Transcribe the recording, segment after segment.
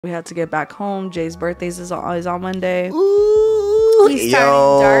We had to get back home. Jay's birthday is on Monday. Ooh, He's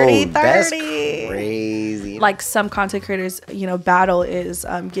turning dirty 30. That's crazy. Like some content creators, battle is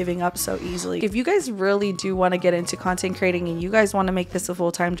giving up so easily. If you guys really do want to get into content creating and you guys want to make this a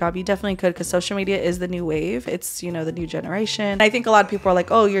full-time job, you definitely could, because social media is the new wave. It's, the new generation. I think a lot of people are like,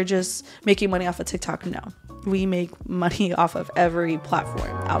 oh, you're just making money off of TikTok. No, we make money off of every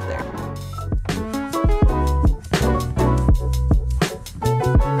platform out there.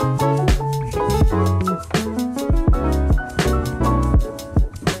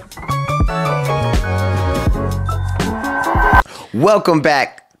 Welcome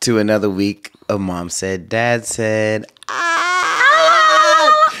back to another week of Mom Said, Dad Said.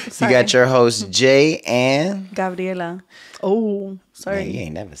 You got your host, Jay and Gabriela. Oh, sorry. Man, you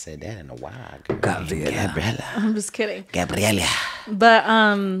ain't never said that in a while. Gabriela. I'm just kidding. Gabriela.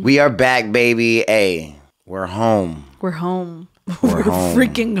 But we are back, baby. Hey, we're home. We're home. We're home.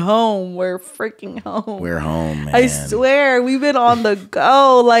 Freaking home. We're freaking home. We're home, man. I swear, we've been on the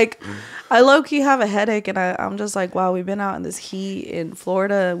go. Like, I low-key have a headache, and I'm just like, wow, we've been out in this heat in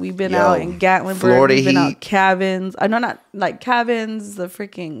Florida. We've been out in Gatlinburg. Florida we've been heat. out cabins. I know, not like cabins, the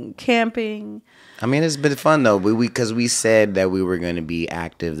freaking camping. I mean, it's been fun, though, because we said that we were going to be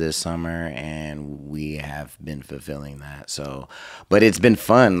active this summer, and we have been fulfilling that. So, but it's been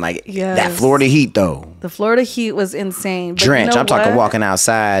fun. Like, that Florida heat, though. The Florida heat was insane. But Drench. I'm talking walking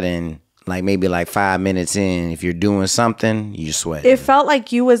outside and maybe 5 minutes in, if you're doing something, you sweat. It felt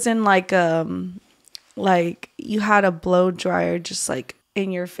like you was in like you had a blow dryer just like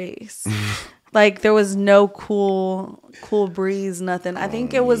in your face. Like there was no cool breeze, nothing. I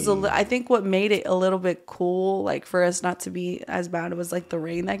think it was I think what made it a little bit cool, like for us not to be as bad, was like the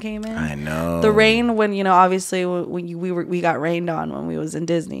rain that came in. I know. The rain when obviously when we got rained on when we was in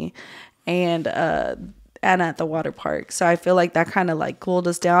Disney and at the water park. So I feel like that kind of cooled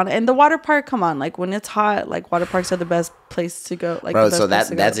us down. And the water park, come on, when it's hot, water parks are the best place to go. Bro, so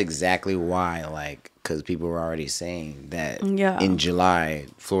that's exactly why, because people were already saying that in July,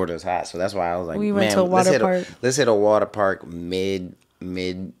 Florida's hot. So that's why I was like, we went to a water park. Let's hit a water park mid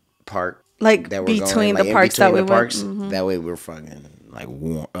park. That between the parks that we went. Mm-hmm. That way we're fucking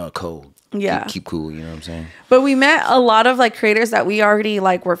warm, cold. Yeah. Keep cool, you know what I'm saying? But we met a lot of creators that we already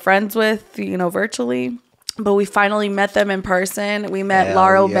were friends with, virtually. But we finally met them in person. We met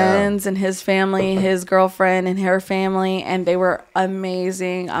Lauro Benz and his family, his girlfriend and her family, and they were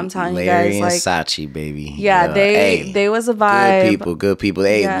amazing. I'm telling you guys, Larry and Sachi, baby. Yeah, they was a vibe. Good people.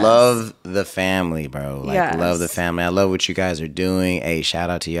 Hey, love the family, bro. Love the family. I love what you guys are doing. Hey, shout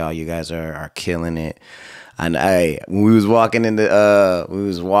out to y'all. You guys are killing it. And when we was walking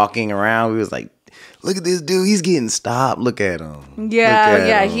around, we was like, look at this dude. He's getting stopped. Look at him.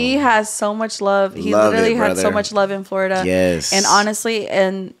 Yeah. He has so much love. He literally had so much love in Florida. Yes. And honestly,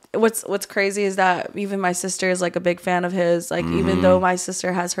 and what's crazy is that even my sister is a big fan of his. Even though my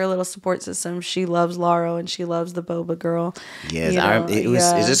sister has her little support system, she loves Lauro and she loves the boba girl. Yes.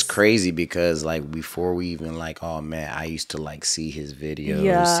 It's just crazy because before we even all met, I used to see his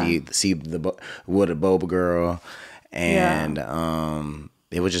videos, see what a boba girl, and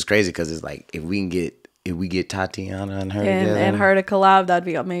it was just crazy because it's if we get Tatiana and her and her to collab, that'd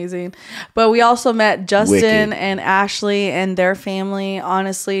be amazing. But we also met Justin and Ashley and their family.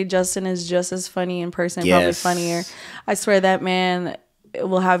 Honestly, Justin is just as funny in person, probably funnier. I swear that man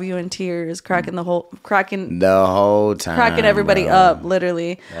will have you in tears, cracking the whole time, cracking everybody up,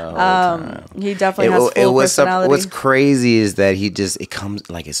 literally. He definitely has full personality. What's crazy is that it comes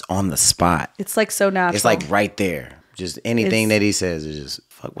it's on the spot. It's so natural. It's right there. Just anything that he says is just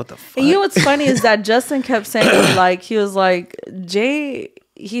fuck. What the fuck? And you know what's funny is that Justin kept saying he was like, Jay.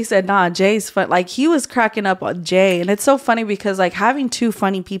 He said, nah, Jay's fun. He was cracking up on Jay, and it's so funny because having two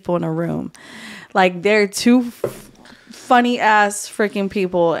funny people in a room, they're two funny ass freaking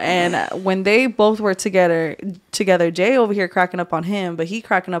people, and when they both were together, Jay over here cracking up on him, but he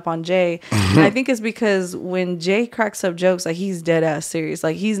cracking up on Jay. And I think it's because when Jay cracks up jokes, he's dead ass serious.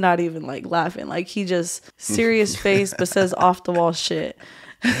 He's not even laughing. He just serious face, but says off the wall shit.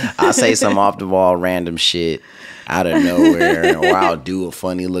 I say some off the wall random shit out of nowhere, or I'll do a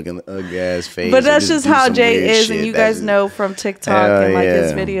funny looking ugly ass face. But that's just how Jay is, and you guys know from TikTok and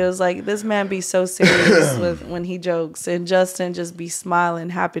his videos, this man be so serious when he jokes, and Justin just be smiling,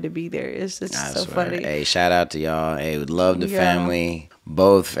 happy to be there. It's just so funny. Hey, shout out to y'all. Hey, we love the family.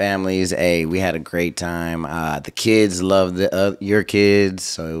 Both families, hey, we had a great time. The kids loved your kids,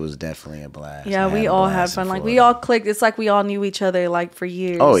 so it was definitely a blast. Yeah, we all had fun. We all clicked. It's we all knew each other for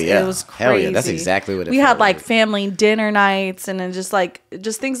years. Oh yeah, it was crazy. Hell yeah, that's exactly what it. We had family dinner nights and then just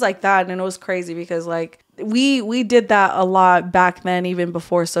things like that, and it was crazy because we did that a lot back then, even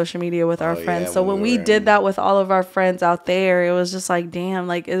before social media with our friends. So when we did that with all of our friends out there, it was just like, damn,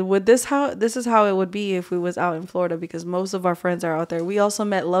 like this is how it would be if we was out in Florida, because most of our friends are out there. We also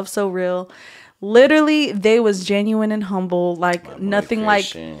met Love So Real. Literally, they was genuine and humble, like nothing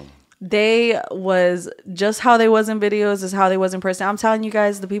Christian. Like they was just how they was in videos is how they was in person. I'm telling you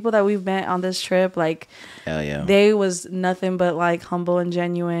guys, the people that we've met on this trip, like, hell yeah, they was nothing but like humble and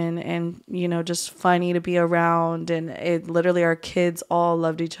genuine, and you know, just funny to be around. And it literally, our kids all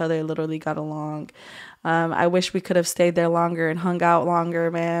loved each other, literally got along. I wish we could have stayed there longer and hung out longer,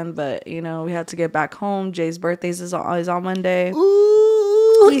 man. But you know, we had to get back home. Jay's birthday is on Monday.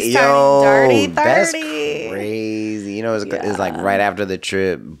 Ooh, he's turning dirty 30. That's crazy. You know, it's like right after the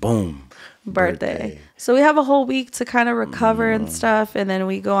trip, boom, birthday. So we have a whole week to kind of recover and stuff, and then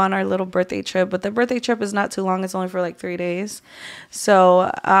we go on our little birthday trip. But the birthday trip is not too long. It's only for like 3 days.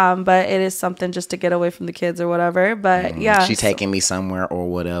 So, but it is something just to get away from the kids or whatever. But yeah. She's taking me somewhere or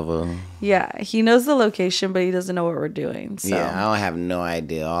whatever. Yeah. He knows the location, but he doesn't know what we're doing. So. Yeah, I don't have no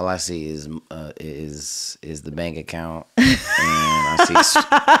idea. All I see is the bank account. And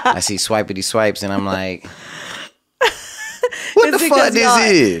I see swipity swipes, and I'm like... What the fuck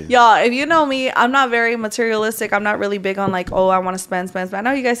this is? Y'all, if you know me, I'm not very materialistic. I'm not really big on like, oh, I want to spend. I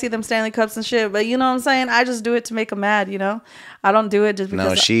know you guys see them Stanley Cups and shit, but you know what I'm saying? I just do it to make them mad, you know? I don't do it just because...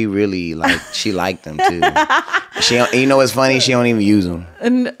 No, she really, like, she liked them too. You know what's funny? She don't even use them.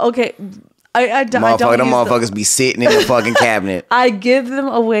 And, okay... I don't them motherfuckers be sitting in the fucking cabinet. I give them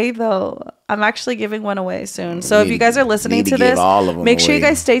away though. I'm actually giving one away soon. So if you guys are listening to this, make sure you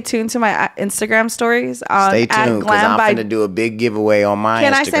guys stay tuned to my Instagram stories. Stay tuned, because I'm going to do a big giveaway on my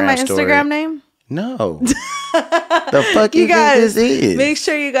Instagram story. Can I say my Instagram name? No. The fuck you guys, this is? Make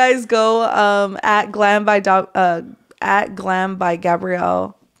sure you guys go at Glam by Gabrielle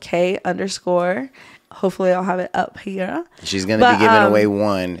K_. Hopefully I'll have it up here. She's going to be giving away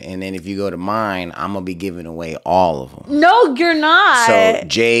one. And then if you go to mine, I'm going to be giving away all of them. No, you're not. So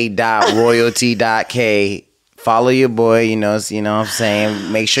j.royalty.k. Follow your boy, you know what I'm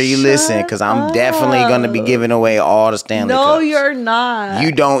saying? Make sure you listen, because I'm definitely going to be giving away all the Stanley Cups. No, you're not.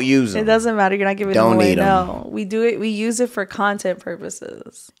 You don't use them. It doesn't matter. You're not giving them away. No, we do it. We use it for content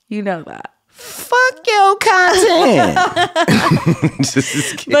purposes. You know that. Fuck your content.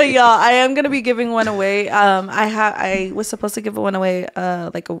 But y'all, I am gonna be giving one away. I was supposed to give one away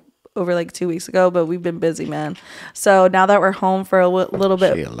over like 2 weeks ago, but we've been busy, man. So now that we're home for a little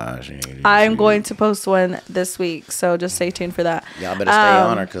bit, I'm going to post one this week. So just stay tuned for that. Y'all better stay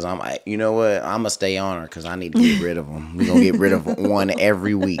on her, because you know what? I'm gonna stay on her because I need to get rid of them. We're gonna get rid of one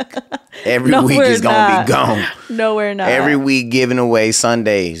every week. Every week is gonna be gone. No, we're not. Every week giving away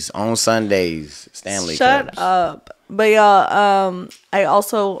Sundays, Stanley Cups. Shut up. But y'all, I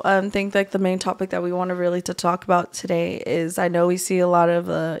also think like the main topic that we want to really to talk about today is, I know we see a lot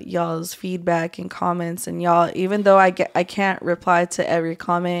of y'all's feedback and comments, and y'all, even though I can't reply to every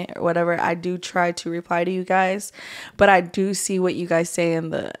comment or whatever, I do try to reply to you guys. But I do see what you guys say in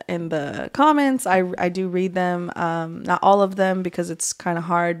the comments. I do read them, not all of them because it's kind of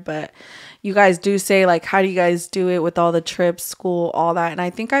hard, but you guys do say like, how do you guys do it with all the trips, school, all that? And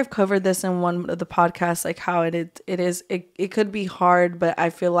I think I've covered this in one of the podcasts, like how it could be hard, but I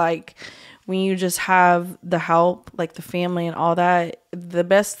feel like when you just have the help, like the family and all that, the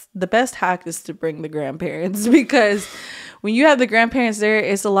best hack is to bring the grandparents, because when you have the grandparents there,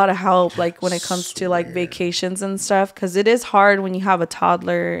 it's a lot of help, like when it comes to like vacations and stuff, because it is hard when you have a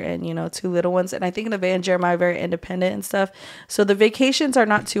toddler and, you know, 2 little ones. And I think Nevaeh and Jeremiah are very independent and stuff, so the vacations are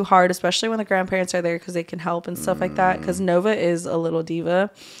not too hard, especially when the grandparents are there, because they can help and stuff like that, because Nova is a little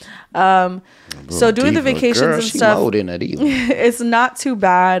diva. So doing the vacations and stuff, it's not too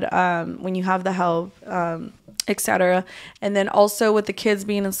bad when you have the help, etc. And then also with the kids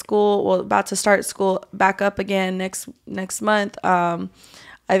being in school, well, about to start school back up again next month, I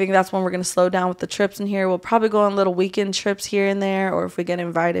think that's when we're going to slow down with the trips in here. We'll probably go on little weekend trips here and there, or if we get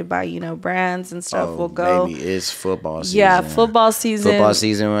invited by, you know, brands and stuff, we'll go. Baby, it's football season. Yeah, football season. Football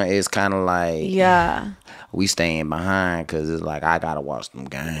season is kind of like, yeah, we staying behind because it's like, I gotta watch some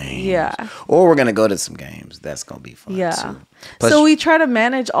games. Yeah. Or we're gonna go to some games. That's gonna be fun. Yeah. Too. So we try to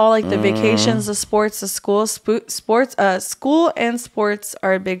manage all like the vacations, the sports, the school, school and sports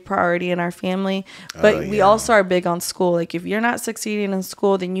are a big priority in our family. But we also are big on school. Like if you're not succeeding in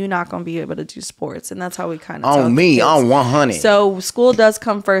school, then you're not gonna be able to do sports, and that's how we kind of on me on 100. So school does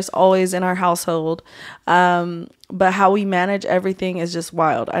come first always in our household. But how we manage everything is just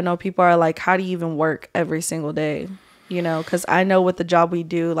wild. I know people are like, how do you even work every single day? you know, because I know with the job we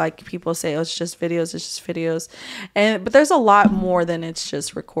do, like people say, oh, it's just videos, but there's a lot more than it's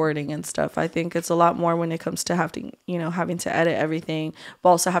just recording and stuff. I think it's a lot more when it comes to having to edit everything, but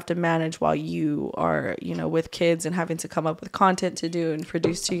also have to manage while you are, you know, with kids and having to come up with content to do and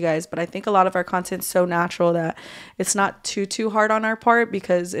produce to you guys. But I think a lot of our content's so natural that it's not too hard on our part,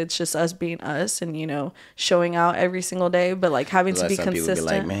 because it's just us being us and, you know, showing out every single day, but like having to be consistent. People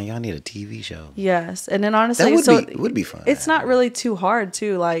be like, man, y'all need a TV show. Yes. And then honestly, it would be fun. It's not really too hard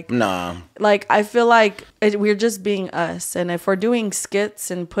too. Like, nah. Like I feel like we're just being us. And if we're doing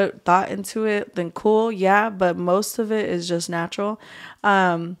skits and put thought into it, then cool. Yeah. But most of it is just natural.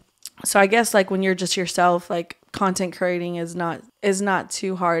 So I guess like when you're just yourself, like content creating is not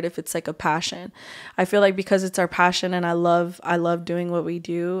too hard if it's like a passion. I feel like because it's our passion, and I love doing what we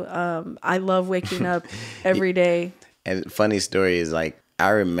do. I love waking up every day. And funny story is, like, I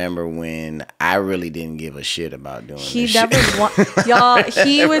remember when I really didn't give a shit about doing he this never shit. Y'all,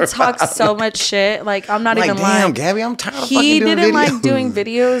 he would talk so much shit. Like, I'm not even lying. Damn, Gabbie, I'm tired of he fucking doing videos. He didn't like doing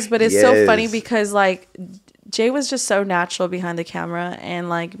videos, but it's so funny because, like, Jay was just so natural behind the camera, and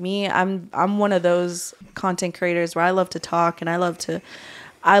like me, I'm one of those content creators where I love to talk and I love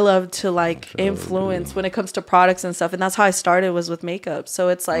to like influence when it comes to products and stuff. And that's how I started, was with makeup. So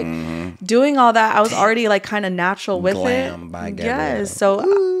it's like doing all that, I was already like kind of natural with Glam by Gabbie. Yes. So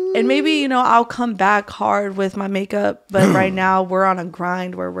and maybe, you know, I'll come back hard with my makeup, but right now we're on a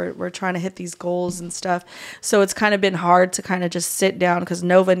grind where we're trying to hit these goals and stuff. So it's kind of been hard to kind of just sit down, because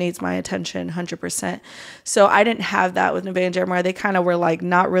Nova needs my attention 100%. So I didn't have that with Nevaeh and Jeremiah. They kind of were like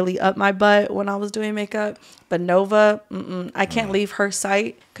not really up my butt when I was doing makeup. But Nova, I can't leave her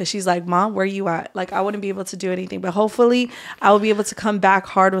sight, because she's like, Mom, where you at? Like, I wouldn't be able to do anything. But hopefully I will be able to come back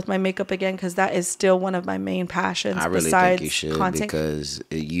hard with my makeup again, because that is still one of my main passions. I really think you should, because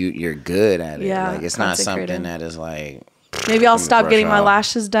you're good at it. Yeah, like, it's not something that is like... Maybe I'll stop getting my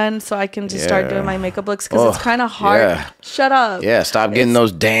lashes done so I can just start doing my makeup looks, because it's kind of hard. Yeah. Shut up. Yeah, stop getting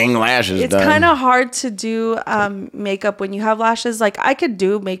those dang lashes done. It's kind of hard to do makeup when you have lashes. Like, I could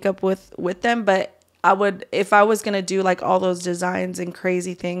do makeup with them, but I would, if I was going to do like all those designs and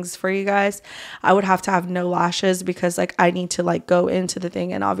crazy things for you guys, I would have to have no lashes, because like I need to like go into the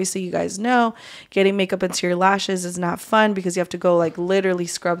thing. And obviously you guys know getting makeup into your lashes is not fun, because you have to go like literally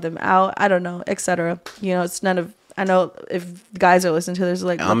scrub them out. I don't know, etc. You know, it's none of, I know if guys are listening to this,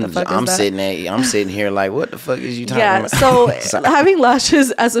 like, what the fuck is that? I'm sitting here like, what the fuck is you talking about? So having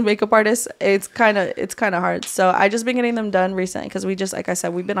lashes as a makeup artist, it's kind of hard. So I just been getting them done recently, because we just, like I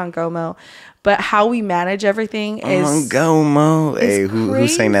said, we've been on Gomo. But how we manage everything is on Gomo. Hey, who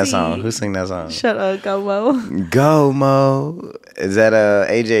sang that song? Shut up, Gomo. Gomo. Is that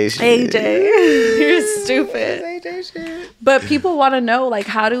AJ shit? AJ, you're stupid. AJ shit. But people want to know, like,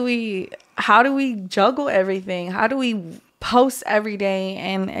 how do we juggle everything? How do we post every day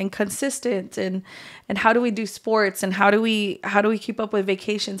and consistent, and how do we do sports, and how do we keep up with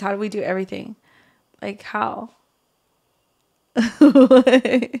vacations? How do we do everything? Like, how?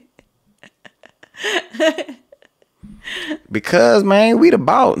 Because, man, we the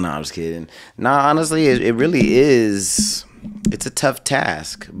bout. No, I'm just kidding. Nah, honestly, it really is. It's a tough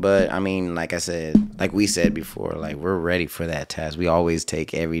task, but I mean, like I said, like we said before, like, we're ready for that task. We always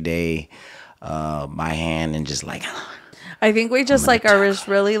take every day by hand, and just like, I think we just like are just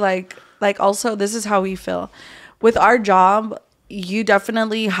really like also, this is how we feel with our job. You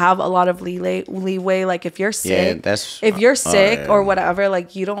definitely have a lot of leeway. Like, if you're sick, or whatever,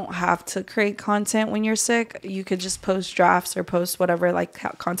 like, you don't have to create content when you're sick. You could just post drafts or post whatever like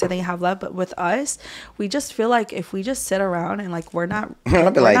content that you have left. But with us, we just feel like if we just sit around and like we're not,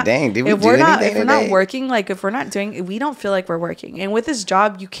 I'll be like, dang, did we do anything today? If we're not working, like if we're not doing, we don't feel like we're working. And with this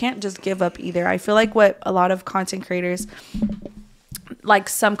job, you can't just give up either. I feel like what a lot of content creators, like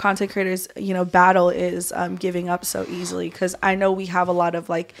some content creators, you know, battle is giving up so easily, because I know we have a lot of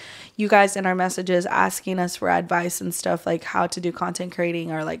like you guys in our messages asking us for advice and stuff, like how to do content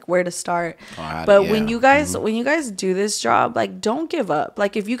creating or like where to start. When you guys do this job, like, don't give up.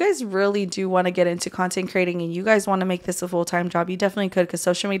 Like, if you guys really do want to get into content creating and you guys want to make this a full-time job, you definitely could, because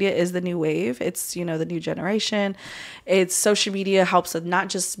social media is the new wave. It's, you know, the new generation. It's social media helps with not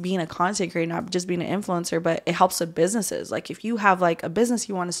just being a content creator, not just being an influencer, but it helps with businesses. Like, if you have like a business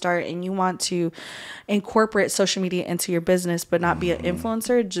you want to start and you want to incorporate social media into your business, but not be an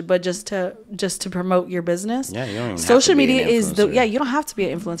influencer, but just to promote your business. Yeah, you don't even social have to be media an is the influencer. You don't have to be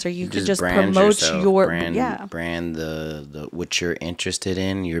an influencer. You could just brand promote yourself, your brand the what you're interested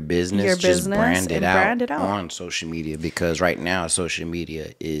in, your business. Your just business brand it and out on social media, because right now social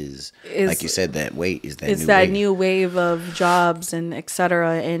media is like you said, that new wave of jobs and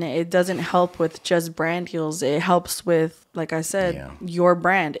etc. And it doesn't help with just brand deals. It helps with, like I said, your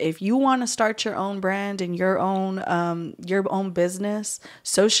brand. If you want to start your own brand and your own business,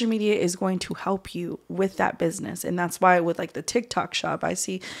 social media is going to help you with that business. And that's why with like the TikTok shop,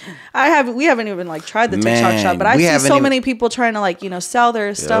 we haven't even like tried the TikTok shop, but I see so many people trying to like, sell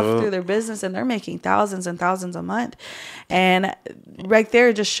their stuff through their business, and they're making thousands and thousands a month. And right there,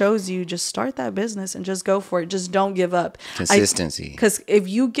 it just shows you, just start that business and just go for it. Just don't give up. Consistency. Because if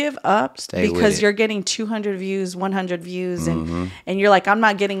you give up because you're getting 200 views, 100 views, and you're like, I'm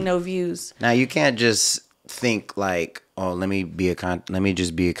not getting no views. Now you can't just think like, oh, let me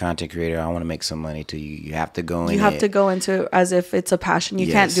just be a content creator. I want to make some money too. You have to go in. You have to go into it as if it's a passion.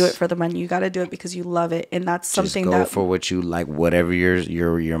 You can't do it for the money. You got to do it because you love it, and that's something just go for what you like, whatever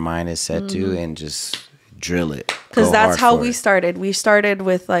your mind is set to, and just drill it. Because that's how we started. We started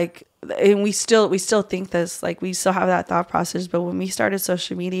with like, and we still think this, like we still have that thought process. But when we started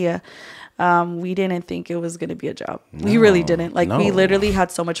social media, we didn't think it was going to be a job. We really didn't. Like we literally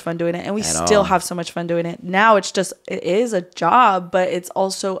had so much fun doing it, and we still have so much fun doing it. Now it is a job, but it's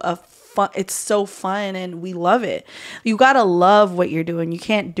also it's so fun, and we love it. You got to love what you're doing. You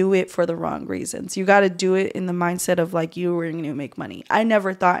can't do it for the wrong reasons. You got to do it in the mindset of like, you were going to make money. I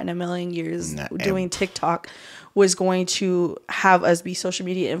never thought in a million years doing TikTok was going to have us be social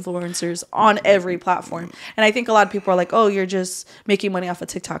media influencers on every platform. And I think a lot of people are like, oh, you're just making money off of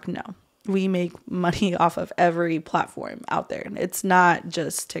TikTok. No. We make money off of every platform out there. It's not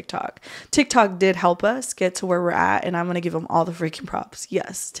just TikTok. TikTok did help us get to where we're at, and I'm going to give them all the freaking props.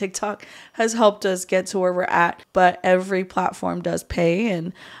 Yes, TikTok has helped us get to where we're at, but every platform does pay.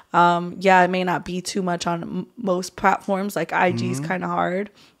 And it may not be too much on most platforms. Like IG is kind of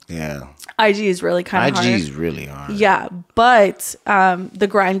hard. Yeah. IG is really kind of hard. IG is really hard. Yeah, but the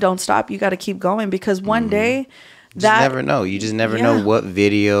grind don't stop. You got to keep going, because one day... You just never know. You just never know what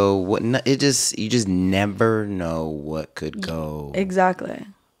video, you just never know what could go. Exactly.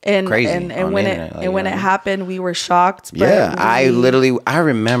 And crazy. And when it happened, we were shocked. But I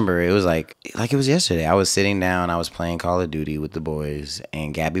remember it was like it was yesterday. I was sitting down, I was playing Call of Duty with the boys,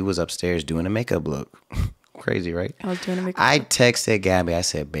 and Gabbie was upstairs doing a makeup look. Crazy, right? I was doing a makeup. I texted Gabbie. I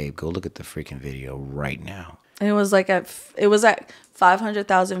said, "Babe, go look at the freaking video right now." And it was at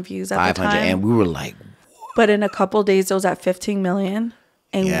 500,000 views at the time. And we were like. But in a couple of days, it was at 15 million.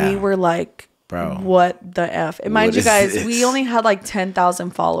 And we were like, bro, what the F? And mind you guys, we only had like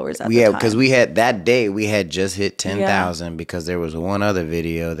 10,000 followers at the time. Yeah, because we had just hit 10,000 because there was one other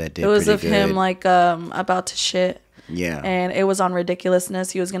video that did pretty good. It was of him like about to shit. Yeah. And it was on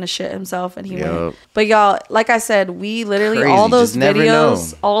ridiculousness. He was going to shit himself, and he went. But y'all, like I said, we literally, all those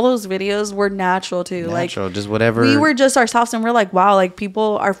videos were natural too. Natural, just whatever. We were just ourselves, and we're like, wow, like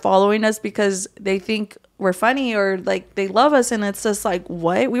people are following us because they think we're funny or like they love us. And it's just like,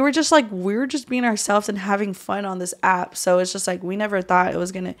 what? We were just being ourselves and having fun on this app. So it's just like, we never thought it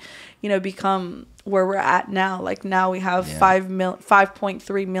was going to, become where we're at now. Like now we have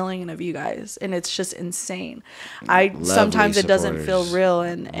 5.3 million of you guys, and it's just insane. Sometimes it doesn't feel real,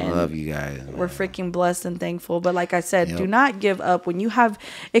 and I love you guys, man. We're freaking blessed and thankful. But like I said, do not give up. When you have,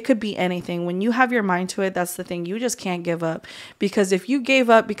 it could be anything. When you have your mind to it, that's the thing. You just can't give up, because if you gave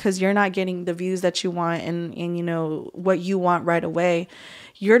up because you're not getting the views that you want and what you want right away,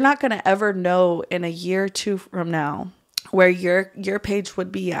 you're not going to ever know in a year or two from now where your page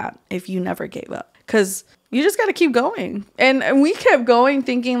would be at if you never gave up. Because you just got to keep going. And we kept going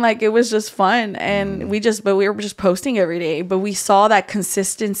thinking like it was just fun. And we were just posting every day. But we saw that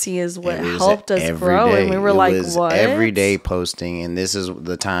consistency is what helped us grow. And we were like, what? Every day posting. And this is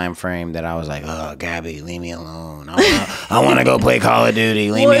the time frame that I was like, oh, Gabbie, leave me alone. I want to go play Call of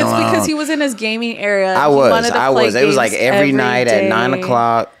Duty. Leave me alone. It's because he was in his gaming area. I was. It was like every night at 9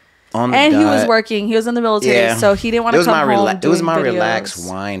 o'clock. He was working. He was in the military, so he didn't want to come home. It was my relaxed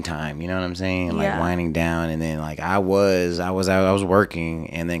wine time. You know what I'm saying? Like winding down, and then like I was working,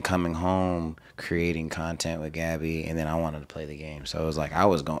 and then coming home, creating content with Gabbie, and then I wanted to play the game. So it was like I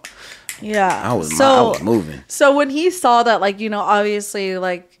was going. Yeah, I was moving. So when he saw that, like, obviously,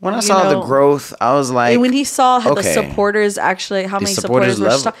 like when I saw the growth, I was like, and when he saw the supporters actually, how many supporters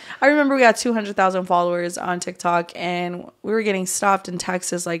were I remember we got 200,000 followers on TikTok, and we were getting stopped in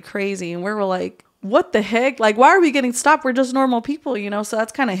Texas like crazy, and we were like, what the heck? Like, why are we getting stopped? We're just normal people, you know? So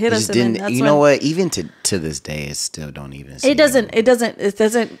that's kind of hit us. And that's you know what? Even to this day, it still don't even. It doesn't. It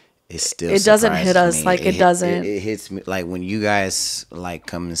doesn't hit us me. Like it doesn't. It hits me like when you guys like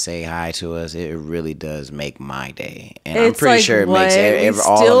come and say hi to us. It really does make my day, and I'm pretty like, sure it makes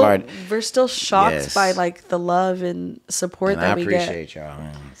all of our. We're still shocked by like the love and support that we get. I appreciate y'all,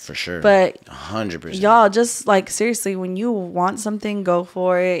 man, for sure. But 100%, y'all just like seriously, when you want something, go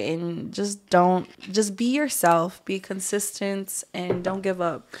for it, and just be yourself, be consistent, and don't give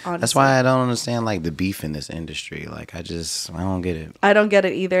up. Honestly. That's why I don't understand like the beef in this industry. Like I don't get it. I don't get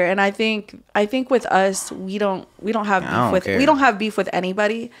it either, and I think with us, we don't have beef with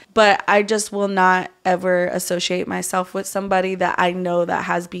anybody, but I just will not ever associate myself with somebody that I know that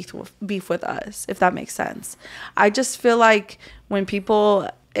has beef with us, if that makes sense. I just feel like when people,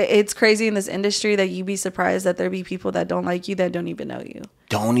 it's crazy in this industry that you be surprised that there be people that don't like you that don't even know you.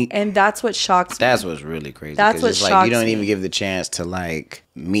 And that's what shocks me. That's what's really crazy. That's what shocks like you don't me. even give the chance to like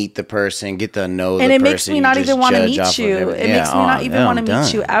meet the person, get to know the person. And it makes me not even want to meet you. It makes me not even want to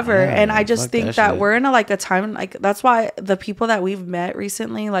meet you ever. Yeah, and I just think that we're in a time, like that's why the people that we've met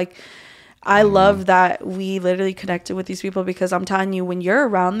recently, like I love that we literally connected with these people, because I'm telling you, when you're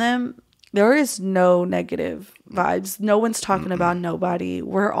around them, there is no negative vibes. No one's talking about nobody.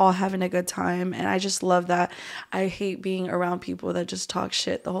 We're all having a good time. And I just love that. I hate being around people that just talk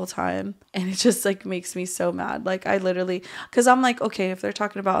shit the whole time. And it just like makes me so mad. Like I literally, because I'm like, okay, if they're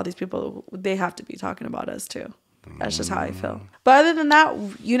talking about all these people, they have to be talking about us too. That's just how I feel. But other than that,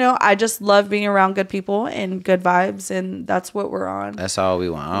 you know, I just love being around good people and good vibes. And that's what we're on. That's all we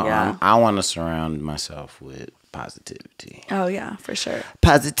want. I want to surround myself with positivity. Oh yeah, for sure.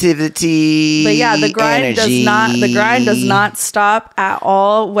 Positivity. But yeah, the grind does not stop at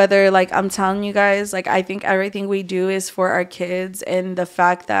all. Whether like I'm telling you guys, like I think everything we do is for our kids, and the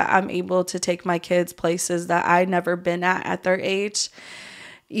fact that I'm able to take my kids places that I never been at their age.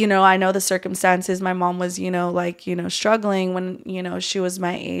 You know, I know the circumstances. My mom was, struggling when, she was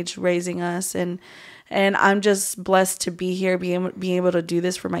my age raising us, and I'm just blessed to be here, being able to do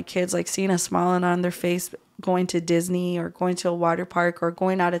this for my kids, like seeing a smile on their face, going to Disney or going to a water park or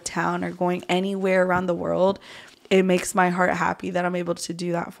going out of town or going anywhere around the world. It makes my heart happy that I'm able to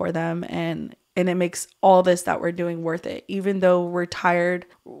do that for them. And it makes all this that we're doing worth it. Even though we're tired,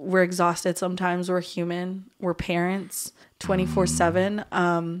 we're exhausted sometimes, we're human, we're parents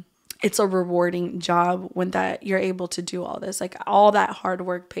 24/7. It's a rewarding job when that you're able to do all this. Like all that hard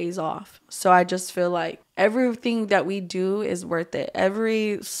work pays off. So I just feel like everything that we do is worth it.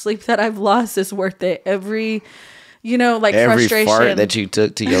 Every sleep that I've lost is worth it. Every frustration. Every fart that you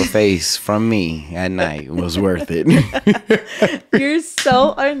took to your face from me at night was worth it. You're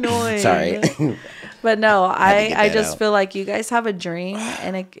so annoying. Sorry. But no, I just feel like you guys have a dream,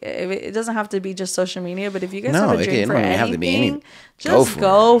 and it doesn't have to be just social media, but if you guys have a dream for anything, just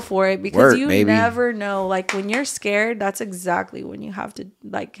go for it, because you never know. Like when you're scared, that's exactly when you have to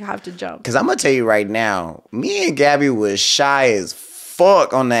jump. Because I'm gonna tell you right now, me and Gabbie was shy as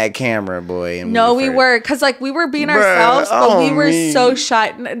fuck on that camera, boy. No, we were, because like we were being ourselves, but we were so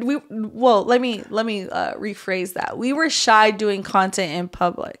shy. Let me rephrase that. We were shy doing content in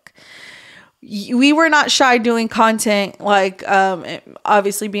public. We were not shy doing content, like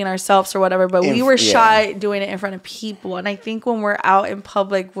obviously being ourselves or whatever, but we were shy doing it in front of people. And I think when we're out in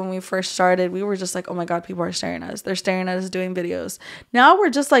public, when we first started, we were just like, oh my God, people are staring at us. They're staring at us doing videos. Now we're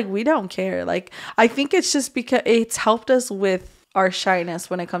just like, we don't care. Like, I think it's just because it's helped us with our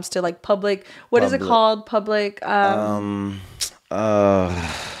shyness when it comes to like public. What is it called? Public.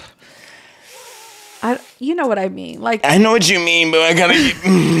 You know what I mean. Like I know what you mean, but I gotta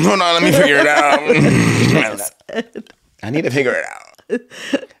hold on. Let me figure it out. I need to figure it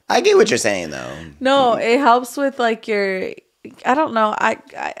out. I get what you're saying, though. No, it helps with like your. I don't know.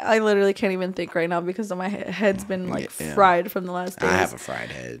 I literally can't even think right now because my head's been like fried from the last days. I have a fried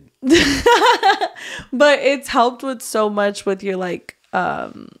head. But it's helped with so much with your like.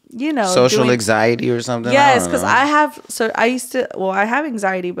 Social anxiety or something. Yes, because I have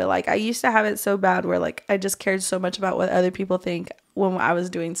anxiety, but like I used to have it so bad where like I just cared so much about what other people think when I was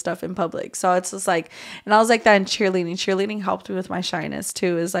doing stuff in public. So it's just like, and I was like that in cheerleading. Cheerleading helped me with my shyness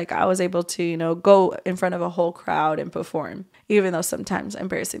too. Is like I was able to go in front of a whole crowd and perform, even though sometimes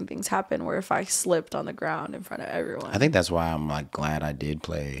embarrassing things happen where if I slipped on the ground in front of everyone. I think that's why I'm like glad I did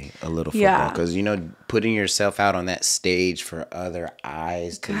play a little football, because putting yourself out on that stage for other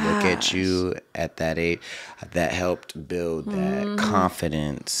eyes to look at you at that age, that helped build that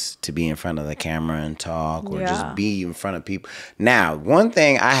confidence to be in front of the camera and talk, or just be in front of people. Now Now, one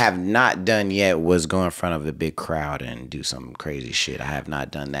thing I have not done yet was go in front of a big crowd and do some crazy shit. I have not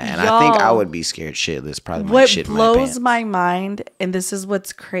done that. And I think I would be scared shitless. Probably might shit my pants. What blows my mind, and this is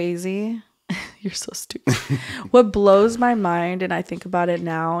what's crazy. You're so stupid. What blows my mind, and I think about it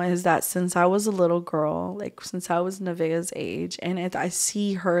now, is that since I was a little girl, like since I was Nevaeh's age, and I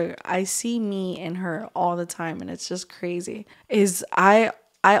see me in her all the time, and it's just crazy. I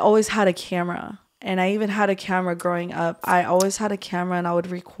always had a camera. And I even had a camera growing up. I always had a camera, and I would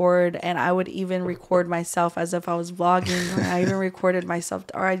record, and I would even record myself as if I was vlogging. Or I even recorded myself,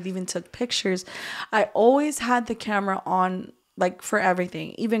 or I even took pictures. I always had the camera on, like, for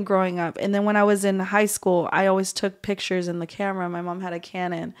everything, even growing up. And then when I was in high school, I always took pictures in the camera. My mom had a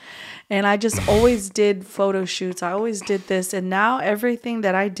Canon, and I just always did photo shoots. I always did this. And now everything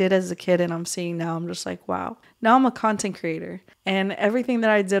that I did as a kid and I'm seeing now, I'm just like, wow. Now I'm a content creator, and everything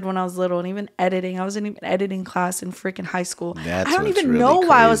that I did when I was little, and even editing, I was in an editing class in freaking high school. I don't even really know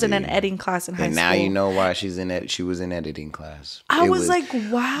why I was in an editing class in high school. And now you know why she was in editing class. I was like,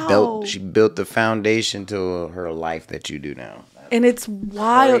 wow. She built the foundation to her life that you do now. And it's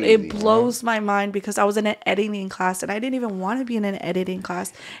wild. Crazy, it blows my mind, because I was in an editing class, and I didn't even want to be in an editing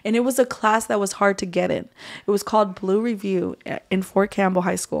class. And it was a class that was hard to get in. It was called Blue Review in Fort Campbell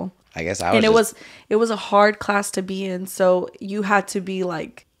High School. I guess it was a hard class to be in. So you had to be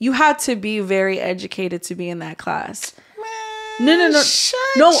very educated to be in that class. No.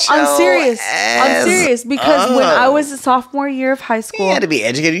 I'm serious because when I was a sophomore year of high school, you had to be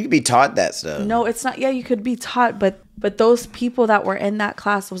educated. You could be taught that stuff. No, it's not. Yeah, you could be taught, but those people that were in that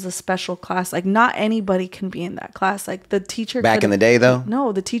class was a special class. Like, not anybody can be in that class. Like, the teacher back in the day, though.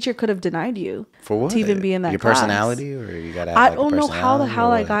 No, the teacher could have denied you for what, to even be in that class. Your personality, or you got to. I don't know how the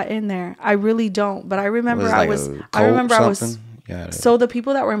hell I got in there. I really don't. But I remember I was. So the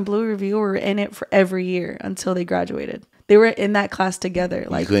people that were in Blue Review were in it for every year until they graduated. They were in that class together.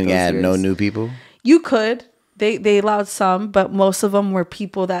 Like, you couldn't add no new people? You could. They allowed some, but most of them were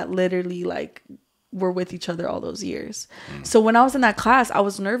people that literally, like, were with each other all those years. So when I was in that class, I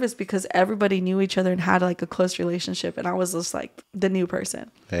was nervous because everybody knew each other and had, like, a close relationship, and I was just like the new person.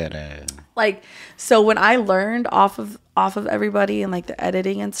 Like, so when I learned off of everybody and, like, the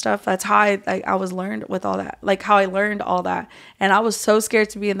editing and stuff, that's how I was learned with all that, like, how I learned all that. And I was so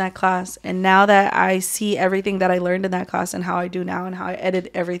scared to be in that class. And now that I see everything that I learned in that class and how I do now and how I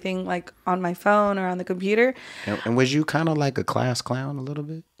edit everything, like, on my phone or on the computer. And was you kind of like a class clown a little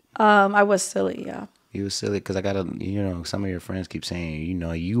bit? I was silly, yeah. You was silly because some of your friends keep saying,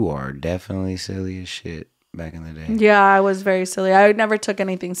 you are definitely silly as shit back in the day. Yeah, I was very silly. I never took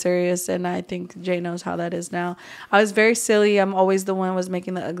anything serious, and I think Jay knows how that is now. I was very silly. I'm always the one who was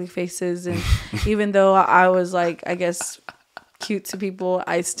making the ugly faces, and even though I was, like, I guess, cute to people,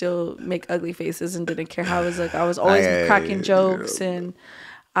 I still make ugly faces and didn't care how I was. Like, I was always cracking jokes, and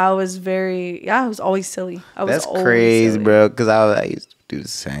I was always silly. That's crazy, silly. Bro, because I used to do the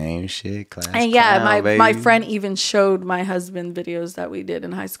same shit. And yeah, my friend even showed my husband videos that we did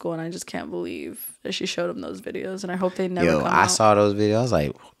in high school, and I just can't believe that she showed him those videos, and I hope they never come out. I saw those videos. I was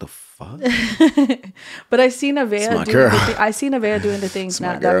like, what the fuck? But I see Nevaeh doing the things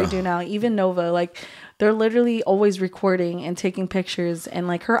now that we do now. Even Nova, like, they're literally always recording and taking pictures, and,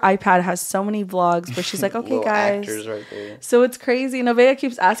 like, her iPad has so many vlogs where she's like, okay, guys. Right there. So it's crazy. Nevaeh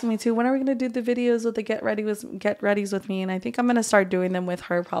keeps asking me too, when are we gonna do the videos with the get readies with me? And I think I'm gonna start doing them with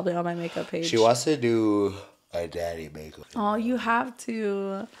her, probably on my makeup page. She wants to do a daddy makeup. Oh, you have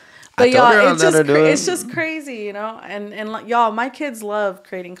to. But y'all, it's just crazy, and y'all, my kids love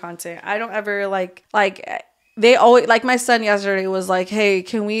creating content. I don't ever like they always, like, my son yesterday was like, hey,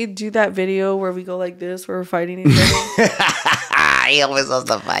 can we do that video where we go like this, where we're fighting each other? He always wants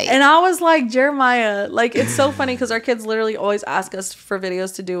to fight. And I was like, Jeremiah, like, it's so funny because our kids literally always ask us for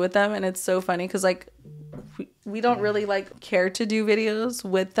videos to do with them. And it's so funny because, like, we don't really, like, care to do videos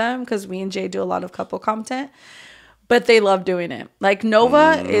with them because me and Jay do a lot of couple content. But they love doing it. Like,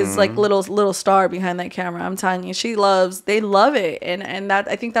 Nova is, like, little star behind that camera. I'm telling you, they love it, and that,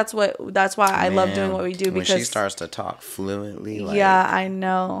 I think that's why I love doing what we do, because when she starts to talk fluently, like, yeah, I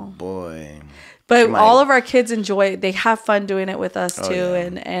know, boy. But all of our kids enjoy it. They have fun doing it with us too, yeah.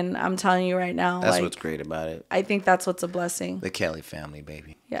 and I'm telling you right now, that's what's great about it. I think that's what's a blessing. The Kelly family,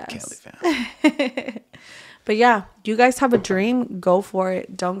 baby. Yes. Kelly family. But yeah, you guys have a dream, go for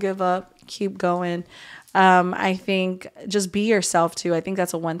it. Don't give up. keep going. I think just be yourself too. I think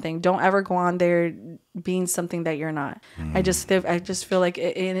that's one thing. Don't ever go on there being something that you're not. I just feel like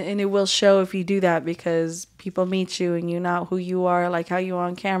and it will show if you do that, because people meet you and you're not who you are, like how you are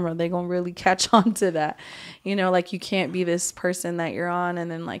on camera. They're gonna really catch on to that. You know, like you can't be this person that you're on and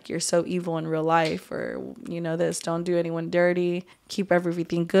then like you're so evil in real life, or you know this. Don't do anyone dirty. Keep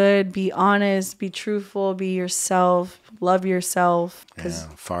everything good. Be honest. Be truthful. Be yourself. Love yourself.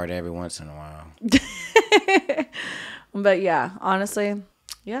 Fart every once in a while. But yeah, honestly,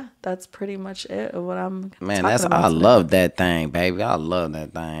 yeah, that's pretty much it of what I'm Man, talking about I today. love that thing, baby. I love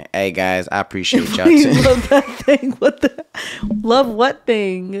that thing. Hey guys, I appreciate y'all You too. love that thing. Love what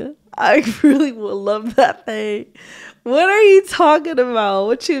thing? I really will love that thing. What are you talking about?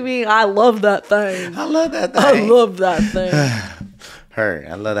 What you mean? I love that thing. I love that thing. I love that thing.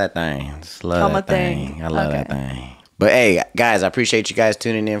 I love that thing. Just love that thing. I love that thing. But hey, guys, I appreciate you guys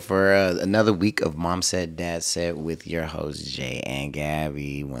tuning in for another week of Mom Said, Dad Said with your host, Jay and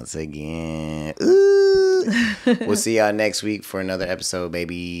Gabbie. Once again. Ooh. We'll see y'all next week for another episode,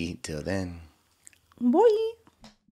 baby. Till then. Boy.